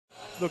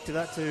look to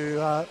that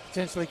to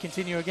potentially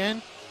continue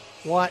again.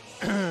 White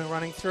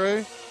running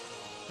through.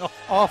 Oh,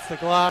 off the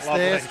glass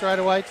there, straight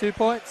away, 2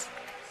 points.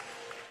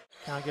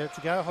 Can't get it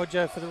to go.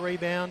 Hodjo for the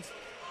rebound.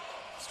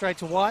 Straight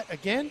to White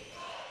again.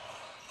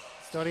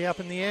 Stoddy up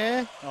in the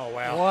air. Oh,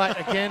 wow. White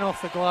again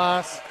off the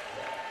glass.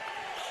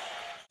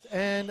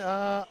 And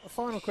a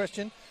final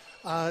question.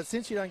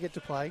 Since you don't get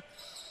to play,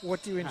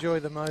 what do you enjoy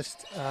the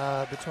most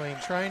between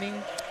training,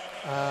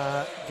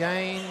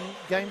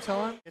 game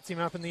time? Gets him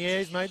up in the air.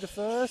 He's made the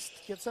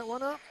first. Gets that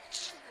one up.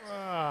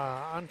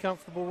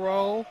 Uncomfortable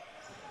roll.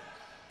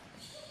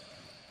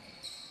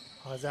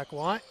 Isaac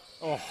White.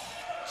 Oh,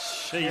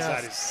 jeez,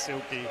 that is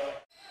silky.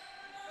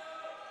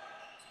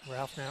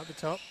 Ralph now at the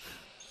top.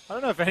 I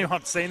don't know if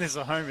anyone's seen this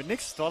at home, but Nick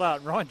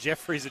Stoddart and Ryan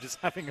Jeffries are just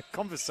having a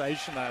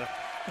conversation there.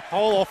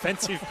 Whole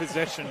offensive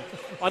possession.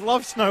 I'd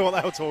love to know what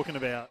they were talking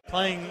about.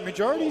 Playing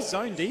majority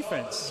zone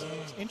defense.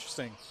 It's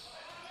interesting.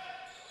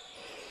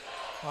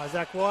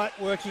 Isaac White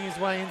working his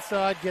way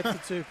inside, gets the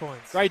 2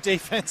 points. Great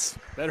defense,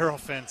 better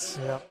offense.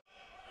 Yeah.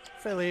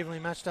 Fairly evenly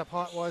matched up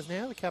height-wise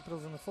now, the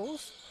Capitals and the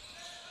Force.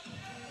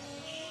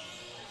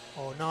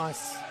 Oh,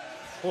 nice.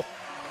 Oh,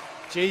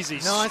 geez,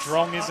 he's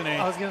strong, isn't he?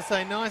 I was going to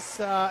say, nice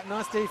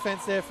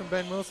defense there from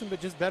Ben Wilson, but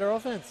just better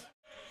offense.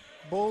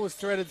 Ball was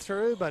threaded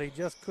through, but he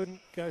just couldn't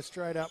go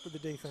straight up with the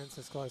defense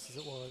as close as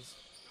it was.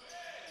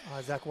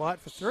 Isaac White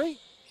for 3.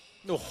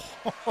 Oh,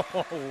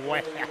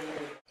 wow.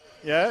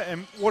 Yeah,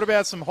 and what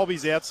about some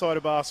hobbies outside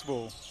of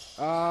basketball?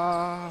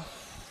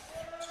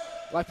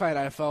 Like playing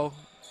AFL.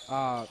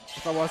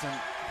 If I wasn't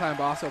playing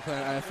basketball,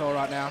 playing AFL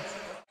right now.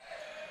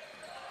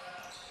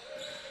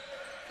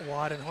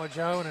 White and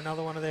Hodjo and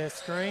another one of their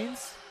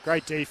screens.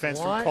 Great defense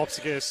White. from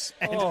Popsicus,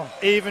 and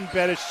even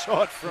better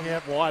shot from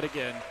White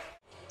again.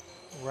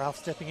 Ralph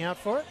stepping out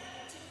for it.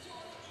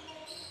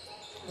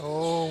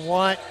 Oh,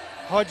 White.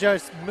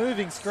 Hodjo's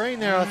moving screen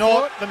there, I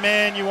thought. Not the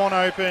man you want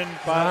open,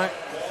 but... No.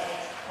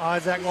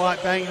 Isaac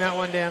White banging that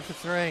one down for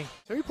 3.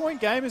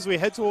 2-point game as we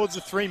head towards the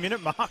 3-minute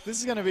mark. This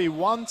is going to be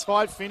one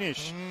tight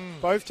finish.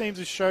 Both teams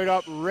have showed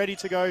up ready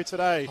to go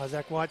today.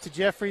 Isaac White to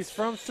Jeffries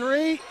from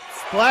 3.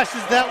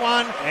 Splashes that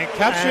one. And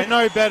Cap should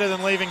know better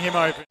than leaving him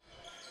open.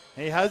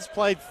 He has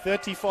played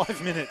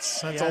 35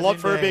 minutes. That's a lot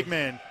for a big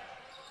man.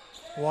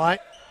 White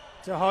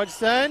to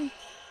Hodgson.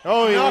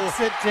 Oh, he knocks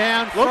it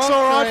down. Looks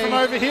all right from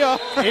over here.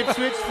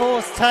 Ipswich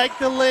Force take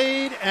the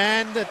lead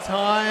and the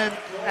time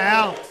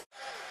out.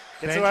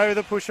 Gets away with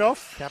a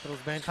push-off. Capitals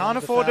bench. Can't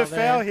afford to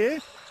foul here.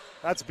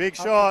 That's a big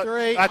shot.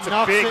 That's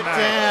a big make.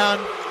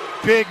 Down.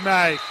 Big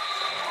make.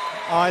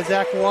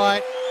 Isaac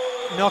White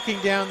knocking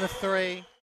down the 3.